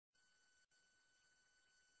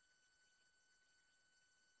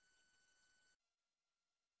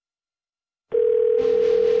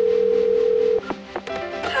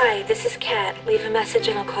Hi, this is Kat. Leave a message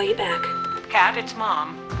and I'll call you back. Kat, it's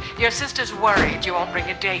Mom. Your sister's worried you won't bring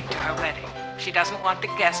a date to her wedding. She doesn't want the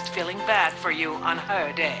guests feeling bad for you on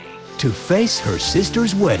her day. To face her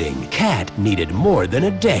sister's wedding, Kat needed more than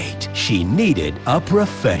a date. She needed a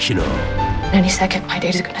professional. Any second, my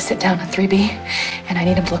date is going to sit down on 3B, and I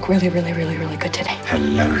need him to look really, really, really, really good today.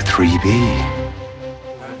 Hello, 3B.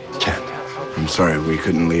 Kat, I'm sorry we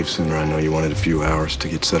couldn't leave sooner. I know you wanted a few hours to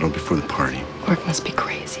get settled before the party. Work must be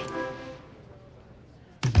crazy.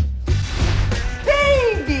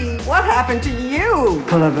 Baby, what happened to you?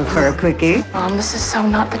 Pull over for a quickie. Mom, this is so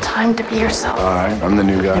not the time to be yourself. All right, I'm the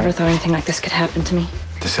new guy. Never thought anything like this could happen to me.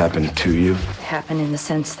 This happened to you? It happened in the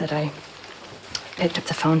sense that I picked up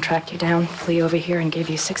the phone, tracked you down, flew you over here, and gave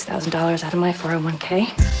you $6,000 out of my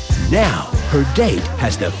 401k. Now, her date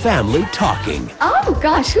has the family talking. Oh,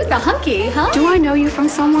 gosh, who's the hunky, huh? Do I know you from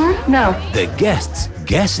somewhere? No. The guests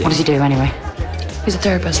guessing. What does he do anyway? He's a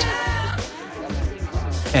therapist.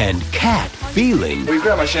 And Kat feeling Will you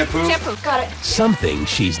grab my shampoo? Shampoo, got it. something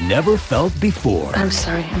she's never felt before. I'm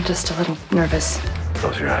sorry, I'm just a little nervous.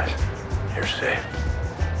 Close your eyes. You're safe.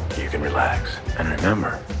 You can relax. And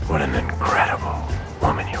remember what an incredible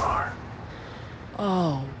woman you are.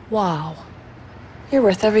 Oh, wow. You're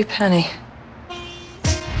worth every penny.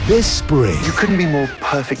 This spring, You couldn't be more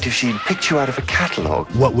perfect if she'd picked you out of a catalog.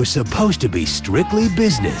 what was supposed to be strictly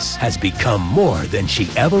business has become more than she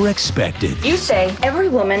ever expected. You say every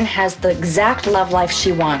woman has the exact love life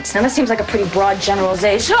she wants. Now, that seems like a pretty broad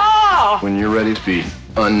generalization. Oh! When you're ready to be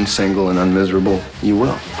unsingle and unmiserable, you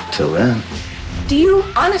will. Till then. Do you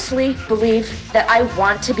honestly believe that I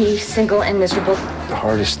want to be single and miserable? The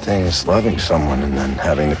hardest thing is loving someone and then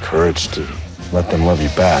having the courage to let them love you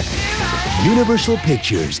back. Universal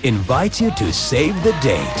Pictures invites you to save the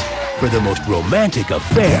date for the most romantic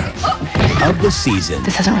affair of the season.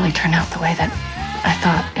 This hasn't really turned out the way that I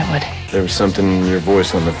thought it would. There was something in your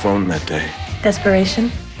voice on the phone that day. Desperation?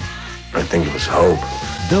 I think it was hope.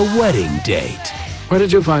 The wedding date. Where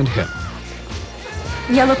did you find him?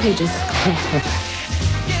 Yellow Pages.